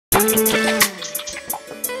So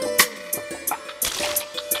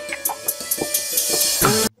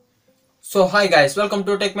hi guys, welcome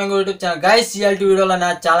to Tech Mango YouTube channel. Guys, ఇయాల్టి వీడియోలో నా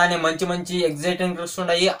చాలానే మంచి ఎగ్జైటింగ్ ట్రిక్స్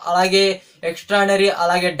ఉన్నాయి. అలాగే ఎక్స్ట్రాడనరీ,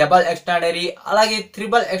 అలాగే డబుల్ ఎక్స్ట్రాడనరీ, అలాగే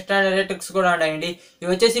ట్రిపుల్ ఎక్స్ట్రాడనరీ ట్రిక్స్ కూడా ఉన్నాయండి.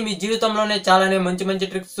 ఇవి వచ్చేసి మీ జీవితంలోనే చాలానే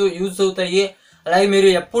మంచి ట్రిక్స్ యూజ్ అవుతాయి. అలాగే మీరు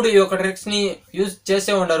ఎప్పుడు ఈ యొక్క ట్రిక్స్ ని యూజ్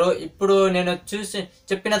చేసే ఉండరు. ఇప్పుడు నేను చూసి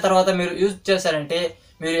చెప్పిన తర్వాత మీరు యూజ్ చేశారంటే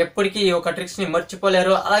మీరు ఎప్పటికీ ఈ యొక్క ట్రిక్స్ ని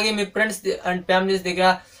మర్చిపోలేరు. అలాగే మీ ఫ్రెండ్స్ అండ్ ఫ్యామిలీస్ దగ్గర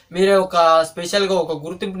మీరే ఒక స్పెషల్ గా ఒక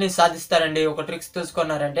గుర్తింపుని సాధిస్తారండి ఒక ట్రిక్స్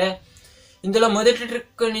తెలుసుకున్నారంటే. ఇందులో మొదటి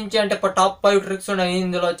ట్రిక్ నుంచి అంటే టాప్ 5 ట్రిక్స్ ఉన్నాయి.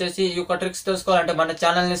 ఇందులో వచ్చేసి ఈ యొక్క ట్రిక్స్ తెలుసుకోవాలంటే మన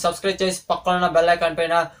ఛానల్ ని సబ్స్క్రైబ్ చేసి పక్కన ఉన్న బెల్ ఐకాన్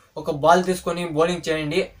పైన ఒక బాల్ తీసుకొని బౌలింగ్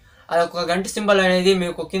చేయండి. అది ఒక గంట సింబల్ అనేది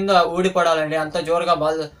మీకు కింద ఊడిపడాలండి, అంత జోరుగా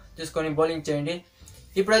బాల్ తీసుకొని బౌలింగ్ చేయండి.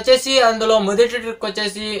 ఇప్పుడు వచ్చేసి అందులో మొదటి ట్రిక్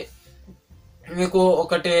వచ్చేసి మీకు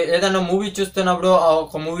ఒకటి ఏదైనా మూవీ చూస్తున్నప్పుడు ఆ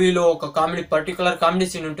ఒక మూవీలో ఒక పర్టికులర్ కామెడీ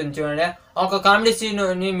సీన్ ఉంటుంది చూడండి. ఆ ఒక కామెడీ సీన్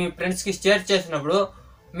ని మీ ఫ్రెండ్స్ కి షేర్ చేసినప్పుడు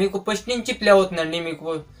మీకు ఫస్ట్ నుంచి ప్లే అవుతుందండి. మీకు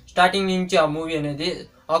స్టార్టింగ్ నుంచి ఆ మూవీ అనేది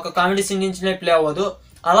ఒక కామెడీ సీన్ నుంచి ప్లే అవ్వదు.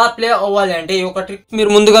 అలా ప్లే అవ్వాలి అంటే ఈ ఒక ట్రిక్ మీరు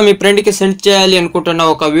ముందుగా మీ ఫ్రెండ్ కి సెండ్ చేయాలి అనుకుంటున్న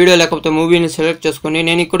ఒక వీడియో లేకపోతే మూవీని సెలెక్ట్ చేసుకుని,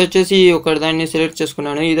 నేను ఇక్కడ వచ్చేసి ఒక దాన్ని సెలెక్ట్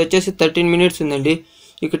చేసుకున్నాను. ఇది వచ్చేసి 13 minutes ఉందండి.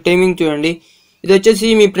 ఇక్కడ టైమింగ్ చూడండి. ఇది వచ్చేసి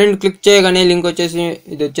మీ ఫ్రెండ్ క్లిక్ చేయగానే లింక్ వచ్చేసి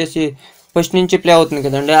ఇది వచ్చేసి ఫస్ట్ నుంచి ప్లే అవుతుంది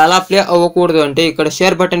కదండి. అలా ప్లే అవ్వకూడదు అంటే ఇక్కడ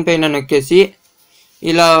షేర్ బటన్ పైన నొక్కేసి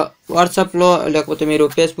ఇలా వాట్సాప్లో లేకపోతే మీరు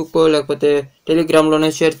ఫేస్బుక్ లేకపోతే టెలిగ్రామ్లోనే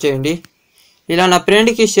షేర్ చేయండి. ఇలా నా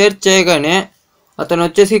ఫ్రెండ్కి షేర్ చేయగానే అతను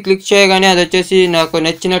వచ్చేసి క్లిక్ చేయగానే అది వచ్చేసి నాకు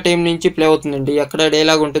నచ్చిన టైం నుంచి ప్లే అవుతుందండి. ఎక్కడ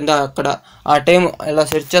డైలాగ్ ఉంటుందో అక్కడ ఆ టైం ఇలా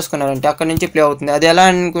సెర్చ్ చేసుకున్నారంటే అక్కడ నుంచి ప్లే అవుతుంది. అది ఎలా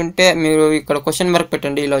అనుకుంటే మీరు ఇక్కడ క్వశ్చన్ మార్క్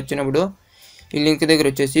పెట్టండి. ఇలా వచ్చినప్పుడు ఈ లింక్ దగ్గర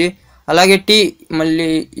వచ్చేసి అలాగే టీ మళ్ళీ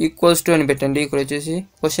ఈక్వల్స్ టు అని పెట్టండి. ఇక్కడ వచ్చేసి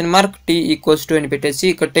question mark tea equals to అని పెట్టేసి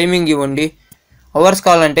ఇక్కడ టైమింగ్ ఇవ్వండి. అవర్స్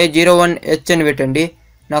కావాలంటే 01H అని పెట్టండి.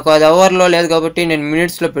 నాకు అది అవర్లో లేదు కాబట్టి నేను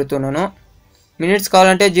మినిట్స్లో పెడుతున్నాను. మినిట్స్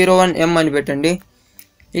కావాలంటే 01M అని పెట్టండి.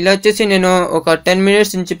 ఇలా వచ్చేసి నేను ఒక 10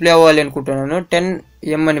 minutes నుంచి ప్లే అవ్వాలి అనుకుంటున్నాను.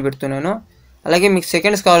 10M అని పెడుతున్నాను. అలాగే మీకు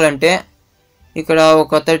సెకండ్స్ కావాలంటే ఇక్కడ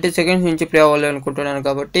ఒక 30 seconds నుంచి ప్లే అవ్వాలి అనుకుంటున్నాను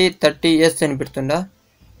కాబట్టి 30S అని పెడుతుండా.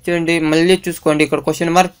 చూడండి మళ్ళీ చూసుకోండి. ఇక్కడ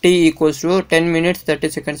question mark tea equals to 10 minutes 30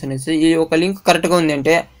 seconds అనేసి ఈ ఒక లింక్ కరెక్ట్గా ఉంది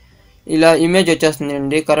అంటే ఇలా ఇమేజ్ వచ్చేస్తుంది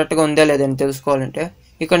అండి. కరెక్ట్గా ఉందా లేదని తెలుసుకోవాలంటే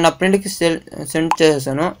ఇక్కడ నా ఫ్రెండ్కి సెండ్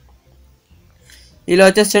చేసేసాను. ఇలా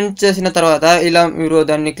వచ్చేసి సెండ్ చేసిన తర్వాత ఇలా మీరు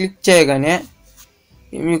దాన్ని క్లిక్ చేయగానే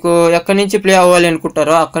మీకు ఎక్కడి నుంచి ప్లే అవ్వాలి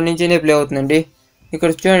అనుకుంటారో అక్కడి నుంచినే ప్లే అవుతుందండి. ఇక్కడ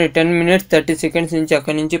చూడండి 10 minutes 30 seconds నుంచి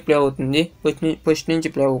అక్కడి నుంచి ప్లే అవుతుంది, ఫస్ట్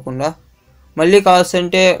నుంచి ప్లే అవ్వకుండా. మళ్ళీ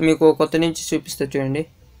కావాల్సింటే మీకు కొత్త నుంచి చూపిస్తా చూడండి.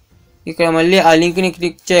 ఇక్కడ మళ్ళీ ఆ లింక్ని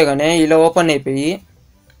క్లిక్ చేయగానే ఇలా ఓపెన్ అయిపోయి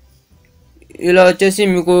ఇలా వచ్చేసి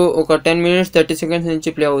మీకు ఒక 10 minutes 30 seconds నుంచి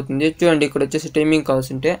ప్లే అవుతుంది. చూడండి ఇక్కడ వచ్చేసి టైమింగ్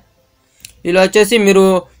కావాల్సింటే ఇలా వచ్చేసి మీరు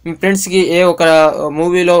మీ ఫ్రెండ్స్కి ఏ ఒక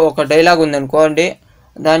మూవీలో ఒక డైలాగ్ ఉందనుకోండి,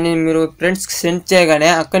 దాన్ని మీరు ఫ్రెండ్స్కి సెండ్ చేయగానే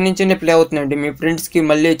అక్కడి నుంచినే ప్లే అవుతుందండి. మీ ఫ్రెండ్స్కి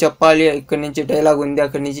మళ్ళీ చెప్పాలి ఇక్కడి నుంచి డైలాగ్ ఉంది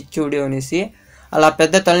అక్కడి నుంచి చూడు అనేసి. అలా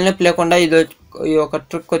పెద్ద తలనొప్పి లేకుండా ఈ ఒక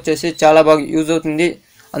ట్రిక్ వచ్చేసి చాలా బాగా యూజ్ అవుతుంది.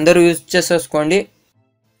 అందరూ యూజ్ చేసేసుకోండి.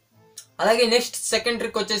 అలాగే నెక్స్ట్ సెకండ్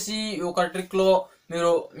ట్రిక్ వచ్చేసి ఒక ట్రిక్లో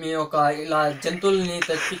మీరు మీ యొక్క ఇలా జంతువుల్ని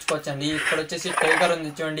తెప్పించుకోవచ్చండి. ఇక్కడ వచ్చేసి టైగర్ ఉంది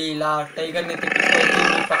చూడండి. ఇలా టైగర్ని తెప్పించుకోవచ్చు.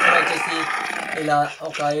 మీ పక్కన వచ్చేసి ఇలా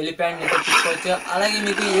ఒక ఎలిఫెంట్ని తెప్పించుకోవచ్చు. అలాగే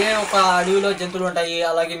మీకు ఏ ఒక అడవిలో జంతువులు ఉంటాయి,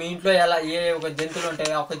 అలాగే మీ ఇంట్లో ఎలా ఏ ఒక జంతువులు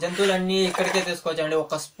ఉంటాయి, ఆ ఒక జంతువులన్నీ ఇక్కడికే తీసుకోవచ్చు అండి.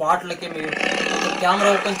 ఒక స్పాట్లకి మీరు కెమెరా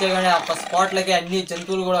ఓపెన్ చేయగానే ఒక స్పాట్లకి అన్ని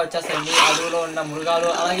జంతువులు కూడా వచ్చేస్తాయండి. అడవిలో ఉన్న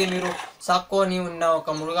మృగాలు, అలాగే మీరు సాక్కొని ఉన్న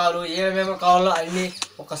ఒక మృగాలు ఏమేమి కావాలో అన్నీ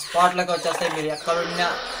ఒక స్పాట్లకి వచ్చేస్తాయి. మీరు ఎక్కడున్నా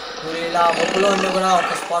మీరు ఇలా మొబ్బులో ఉన్నా కూడా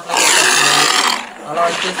ఒక స్పాట్లకి వచ్చేస్తుంది. అలా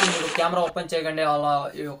వచ్చేసి మీరు కెమెరా ఓపెన్ చేయకండి, అలా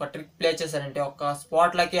ఒక ట్రిక్ ప్లే చేశారంటే ఒక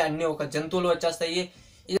స్పాట్లకి అన్ని ఒక జంతువులు వచ్చేస్తాయి.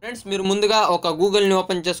 ఫ్రెండ్స్ మీరు ముందుగా ఒక గూగుల్ని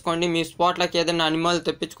ఓపెన్ చేసుకోండి. మీ స్పాట్లకి ఏదైనా అనిమల్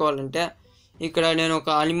తెప్పించుకోవాలంటే ఇక్కడ నేను ఒక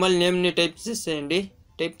అనిమల్ నేమ్ని టైప్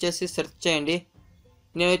చేసి సెర్చ్ చేయండి.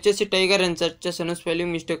 నేను వచ్చేసి టైగర్ అని సెర్చ్ చేశాను.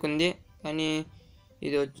 స్పెల్లింగ్ మిస్టేక్ ఉంది కానీ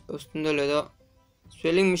ఇది వస్తుందో లేదో.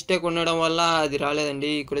 స్పెల్లింగ్ మిస్టేక్ ఉండడం వల్ల అది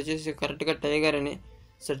రాలేదండి. ఇక్కడ వచ్చేసి కరెక్ట్గా టైగర్ అని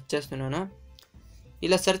సెర్చ్ చేస్తున్నాను.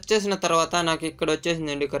 ఇలా సెర్చ్ చేసిన తర్వాత నాకు ఇక్కడ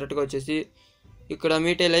వచ్చేసిందండి. కరెక్ట్గా వచ్చేసి ఇక్కడ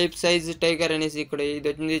మీటే లైఫ్ సైజ్ టైగర్ అనేసి ఇక్కడ ఇది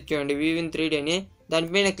వచ్చింది చూడండి, VIVO 3D అని.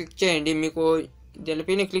 దానిపైన క్లిక్ చేయండి. మీకు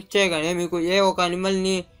దానిపైన క్లిక్ చేయగానే మీకు ఏ ఒక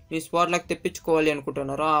అనిమల్ని మీ స్పాట్లకు తెప్పించుకోవాలి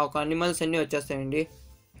అనుకుంటున్నారో ఆ ఒక అనిమల్స్ అన్నీ వచ్చేస్తాయండి.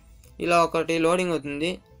 ఇలా ఒకటి లోడింగ్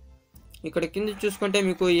అవుతుంది. ఇక్కడ కింద చూసుకుంటే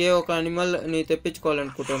మీకు ఏ ఒక అనిమల్ని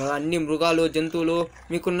తెప్పించుకోవాలనుకుంటున్నారో అన్ని మృగాలు జంతువులు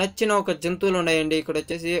మీకు నచ్చిన ఒక జంతువులు ఉన్నాయండి. ఇక్కడ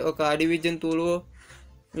వచ్చేసి ఒక అడవి జంతువులు,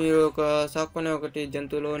 మీరు ఒక సాక్కునే ఒకటి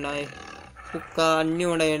జంతువులు, నాయ్ కుక్క అన్నీ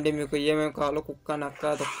ఉన్నాయండి. మీకు ఏమేమి కావాలో కుక్క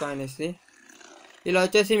నక్క తొక్క అనేసి ఇలా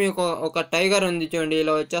వచ్చేసి మీకు ఒక టైగర్ ఉంది చూడండి,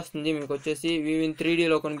 ఇలా వచ్చేస్తుంది మీకు వచ్చేసి వివిన్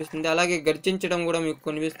 3Dలో కనిపిస్తుంది. అలాగే గర్జించడం కూడా మీకు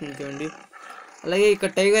కనిపిస్తుంది చూడండి. అలాగే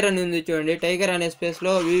ఇక్కడ టైగర్ అని ఉంది చూడండి, టైగర్ అనే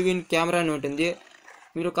స్పేస్లో వివిన్ కెమెరా అని ఉంటుంది.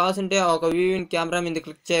 మీరు కావాల్సింటే ఒక వివిన్ కెమెరా మీద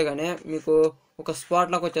క్లిక్ చేయగానే మీకు ఒక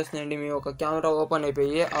స్పాట్లోకి వచ్చేస్తుందండి. మీ ఒక కెమెరా ఓపెన్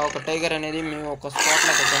అయిపోయి ఆ ఒక టైగర్ అనేది మేము ఒక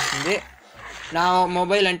స్పాట్లోకి వచ్చేస్తుంది. నా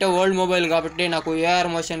మొబైల్ అంటే ఓల్డ్ మొబైల్ కాబట్టి నాకు ఏఆర్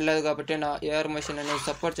మోషన్ లేదు కాబట్టి, నా ఏఆర్ మోషన్ అనేది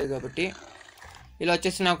సపోర్ట్ చేయదు కాబట్టి ఇలా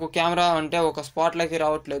వచ్చేసి నాకు కెమెరా అంటే ఒక స్పాట్లోకి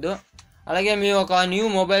రావట్లేదు. అలాగే మీ ఒక న్యూ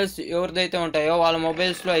మొబైల్స్ ఎవరిదైతే ఉంటాయో వాళ్ళ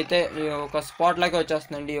మొబైల్స్లో అయితే ఒక స్పాట్లోకి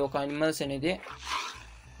వచ్చేస్తుందండి ఒక అనిమల్స్ అనేది.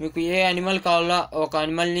 మీకు ఏ అనిమల్ కావాలో ఒక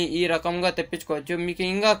అనిమల్ని ఈ రకంగా తెప్పించుకోవచ్చు. మీకు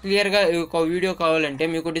ఇంకా క్లియర్గా ఒక వీడియో కావాలంటే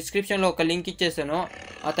మీకు డిస్క్రిప్షన్లో ఒక లింక్ ఇచ్చేసాను,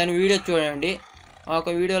 అతని వీడియో చూడండి. ఆ ఒక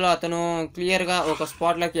వీడియోలో అతను క్లియర్గా ఒక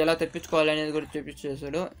స్పాట్లోకి ఎలా తెప్పించుకోవాలి అనేది కూడా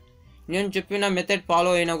చూపించేశాడు. నేను చెప్పిన మెథడ్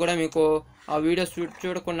ఫాలో అయినా కూడా మీకు ఆ వీడియో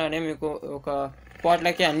చూడకుండానే మీకు ఒక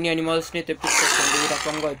స్పాట్లోకి అన్ని అనిమల్స్ని తెప్పించుకోండి ఈ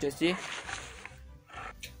రకంగా వచ్చేసి.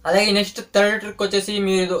 అలాగే నెక్స్ట్ థర్డ్ ట్రిక్ వచ్చేసి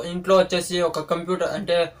మీరు ఇంట్లో వచ్చేసి ఒక కంప్యూటర్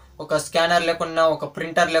అంటే ఒక స్కానర్ లేకున్నా ఒక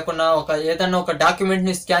ప్రింటర్ లేకున్నా ఒక ఏదన్నా ఒక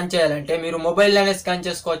డాక్యుమెంట్ని స్కాన్ చేయాలంటే మీరు మొబైల్లోనే స్కాన్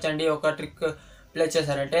చేసుకోవచ్చండి. ఒక ట్రిక్ ప్లే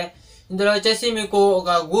చేశారంటే ఇందులో వచ్చేసి మీకు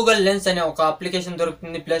ఒక గూగుల్ లెన్స్ అనే ఒక అప్లికేషన్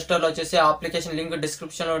దొరుకుతుంది ప్లేస్టోర్లో వచ్చేసి. ఆ అప్లికేషన్ లింక్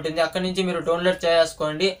డిస్క్రిప్షన్లో ఉంటుంది, అక్కడ నుంచి మీరు డౌన్లోడ్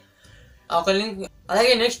చేసుకోండి ఒక లింక్.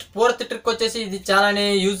 అలాగే నెక్స్ట్ ఫోర్త్ ట్రిక్ వచ్చేసి ఇది చాలానే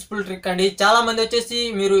యూజ్ఫుల్ ట్రిక్ అండి. చాలా మంది వచ్చేసి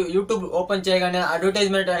మీరు యూట్యూబ్ ఓపెన్ చేయగానే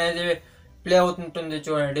అడ్వర్టైజ్మెంట్ అనేది ప్లే అవుతుంటుంది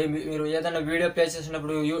చూడండి. మీరు ఏదైనా వీడియో ప్లే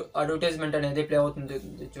చేసినప్పుడు అడ్వర్టైజ్మెంట్ అనేది ప్లే అవుతుంది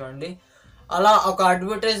చూడండి. అలా ఒక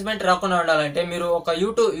అడ్వర్టైజ్మెంట్ రాకుండా ఉండాలంటే మీరు ఒక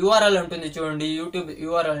యూట్యూబ్ యూఆర్ఎల్ ఉంటుంది చూడండి. యూట్యూబ్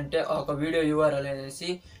యూఆర్ఎల్ అంటే ఒక వీడియో యూఆర్ఎల్ అనేసి.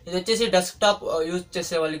 ఇది వచ్చేసి డెస్క్టాప్ యూజ్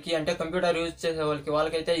చేసే వాళ్ళకి అంటే కంప్యూటర్ యూజ్ చేసే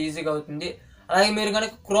వాళ్ళకైతే ఈజీగా అవుతుంది. అలాగే మీరు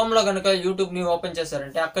కనుక క్రోమ్లో కనుక యూట్యూబ్ని ఓపెన్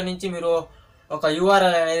చేశారంటే అక్కడి నుంచి మీరు ఒక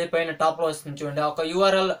యూఆర్ఎల్ అనేది పైన టాప్లో వస్తుంది చూడండి. ఒక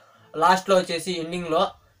యూఆర్ఎల్ లాస్ట్లో వచ్చేసి ఎండింగ్లో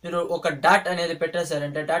మీరు ఒక డాట్ అనేది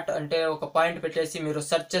పెట్టేశారంటే, డాట్ అంటే ఒక పాయింట్ పెట్టేసి మీరు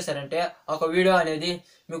సెర్చ్ చేశారంటే ఒక వీడియో అనేది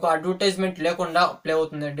మీకు అడ్వర్టైజ్మెంట్ లేకుండా ప్లే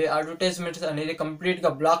అవుతుందండి. అడ్వర్టైజ్మెంట్స్ అనేది కంప్లీట్గా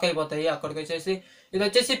బ్లాక్ అయిపోతాయి అక్కడికి వచ్చేసి. ఇది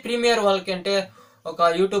వచ్చేసి ప్రీమియర్ వాళ్ళకి అంటే ఒక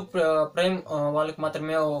యూట్యూబ్ ప్రైమ్ వాళ్ళకి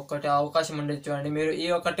మాత్రమే ఒకటి అవకాశం ఉండేది చూడండి. మీరు ఈ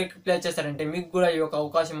ఒక ట్రిక్ ప్లే చేశారంటే మీకు కూడా ఈ ఒక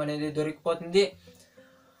అవకాశం అనేది దొరికిపోతుంది.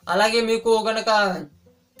 అలాగే మీకు కనుక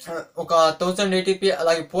ఒక 1080p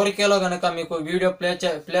అలాగే 4Kలో కనుక మీకు వీడియో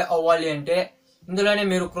ప్లే అవ్వాలి అంటే ఇందులోనే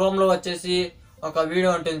మీరు క్రోమ్లో వచ్చేసి ఒక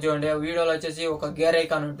వీడియో ఉంటుంది చూడండి. ఆ వీడియోలో వచ్చేసి ఒక గేర్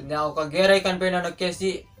ఐకాన్ ఉంటుంది. ఆ ఒక గేర్ ఐకాన్ పైన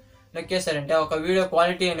నొక్కేసారంటే ఒక వీడియో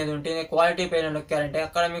క్వాలిటీ అనేది ఉంటుంది. క్వాలిటీ పైన నొక్కారంటే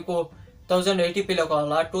అక్కడ మీకు 1080pలో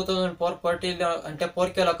కావాలా, 2440 అంటే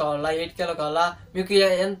 4Kలో కావాలా, 8Kలో కావాలా, మీకు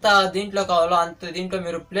ఎంత దీంట్లో కావాలో అంత దీంట్లో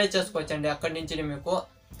మీరు ప్లే చేసుకోవచ్చండి. అక్కడి నుంచి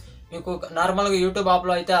మీకు నార్మల్గా యూట్యూబ్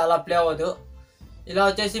యాప్లో అయితే అలా ప్లే అవ్వదు. ఇలా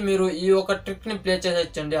వచ్చేసి మీరు ఈ ఒక ట్రిక్ని ప్లే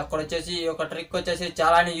చేసేయచ్చండి. అక్కడ వచ్చేసి ఈ ఒక ట్రిక్ వచ్చేసి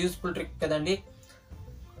చాలానే యూస్ఫుల్ ట్రిక్ కదండి.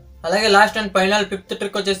 అలాగే last and final fifth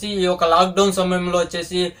trick వచ్చేసి ఈ ఒక లాక్డౌన్ సమయంలో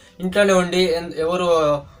వచ్చేసి ఇంట్లోనే ఉండి ఎవరు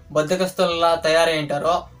బద్దకస్తులుగా తయారై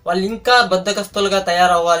ఉంటారో వాళ్ళు ఇంకా బద్దకస్తులుగా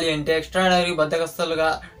తయారవ్వాలి అంటే ఎక్స్ట్రాడనరీ బద్దకస్తులుగా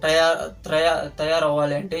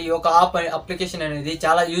తయారవ్వాలి అంటే ఈ ఒక అప్లికేషన్ అనేది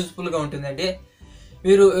చాలా యూస్ఫుల్గా ఉంటుందండి.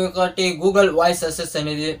 మీరు ఒకటి గూగుల్ వాయిస్ అసెస్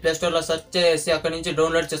అనేది ప్లేస్టోర్లో సెర్చ్ చేసి అక్కడి నుంచి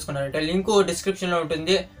డౌన్లోడ్ చేసుకున్నారంటే లింక్ డిస్క్రిప్షన్లో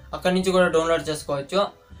ఉంటుంది, అక్కడి నుంచి కూడా డౌన్లోడ్ చేసుకోవచ్చు.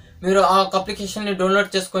 మీరు ఆ అప్లికేషన్ని డౌన్లోడ్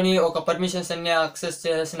చేసుకొని ఒక పర్మిషన్స్ అన్ని యాక్సెస్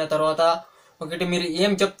చేసిన తర్వాత ఒకటి మీరు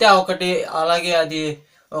ఏం చెప్తే ఒకటి అలాగే అది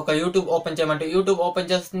ఒక యూట్యూబ్ ఓపెన్ చేయమంటే యూట్యూబ్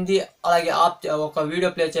ఓపెన్ చేస్తుంది. అలాగే ఒక వీడియో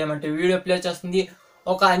ప్లే చేయమంటే వీడియో ప్లే చేస్తుంది.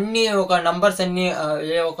 ఒక నంబర్స్ అన్ని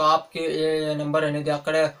ఏ ఒక యాప్కి ఏ నెంబర్ అనేది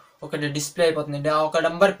అక్కడే ఒకటి డిస్ప్లే అయిపోతుందండి. ఆ ఒక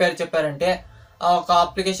నెంబర్ పేరు చెప్పారంటే ఆ ఒక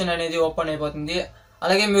అప్లికేషన్ అనేది ఓపెన్ అయిపోతుంది.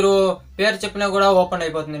 అలాగే మీరు పేరు చెప్పినా కూడా ఓపెన్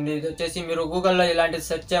అయిపోతుందండి. ఇది వచ్చేసి మీరు గూగుల్లో ఇలాంటిది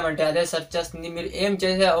సెర్చ్ చేయమంటే అదే సెర్చ్ చేస్తుంది. మీరు ఏం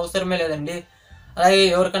చేసే అవసరమే లేదండి. అలాగే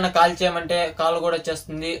ఎవరికైనా కాల్ చేయమంటే కాల్ కూడా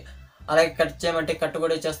చేస్తుంది. అలాగే కట్ చేయమంటే కట్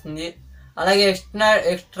కూడా చేస్తుంది. అలాగే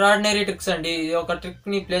ఎక్స్ట్రాడినరీ ట్రిక్స్ అండి. ఈ ఒక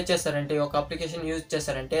ట్రిక్ని ప్లే చేశారంటే ఒక అప్లికేషన్ యూజ్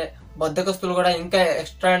చేశారంటే బద్దకస్తులు కూడా ఇంకా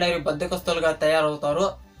ఎక్స్ట్రాడినరీ బద్దకస్తులుగా తయారవుతారు.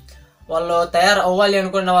 వాళ్ళు తయారు అవ్వాలి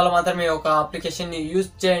అనుకున్న వాళ్ళు మాత్రమే ఒక అప్లికేషన్ని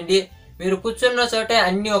యూజ్ చేయండి. మీరు కూర్చున్న చోటే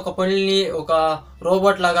అన్ని ఒక పనుల్ని ఒక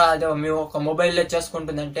రోబోట్ లాగా అదే మీ ఒక మొబైల్లో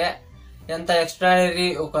చేసుకుంటుందంటే ఎంత ఎక్స్ట్రాడనరీ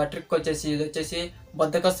ఒక ట్రిక్ వచ్చేసి ఇది వచ్చేసి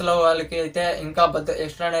బద్దకస్తుల వాళ్ళకి అయితే ఇంకా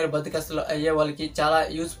ఎక్స్ట్రాడనరీ బద్దకస్తులు అయ్యే వాళ్ళకి చాలా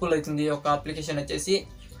యూస్ఫుల్ అవుతుంది ఒక అప్లికేషన్ వచ్చేసి.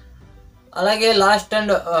 అలాగే లాస్ట్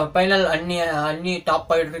అండ్ ఫైనల్ అన్ని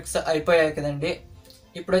టాప్ 5 ట్రిక్స్ అయిపోయాయి కదండి.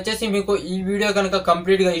 ఇప్పుడు వచ్చేసి మీకు ఈ వీడియో కనుక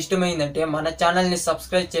కంప్లీట్గా ఇష్టమైందంటే మన ఛానల్ని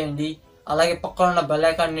సబ్స్క్రైబ్ చేయండి. అలాగే పక్కన ఉన్న బెల్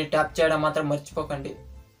ఐకాన్ని ట్యాప్ చేయడం మాత్రం మర్చిపోకండి.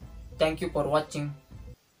 Thank you for watching.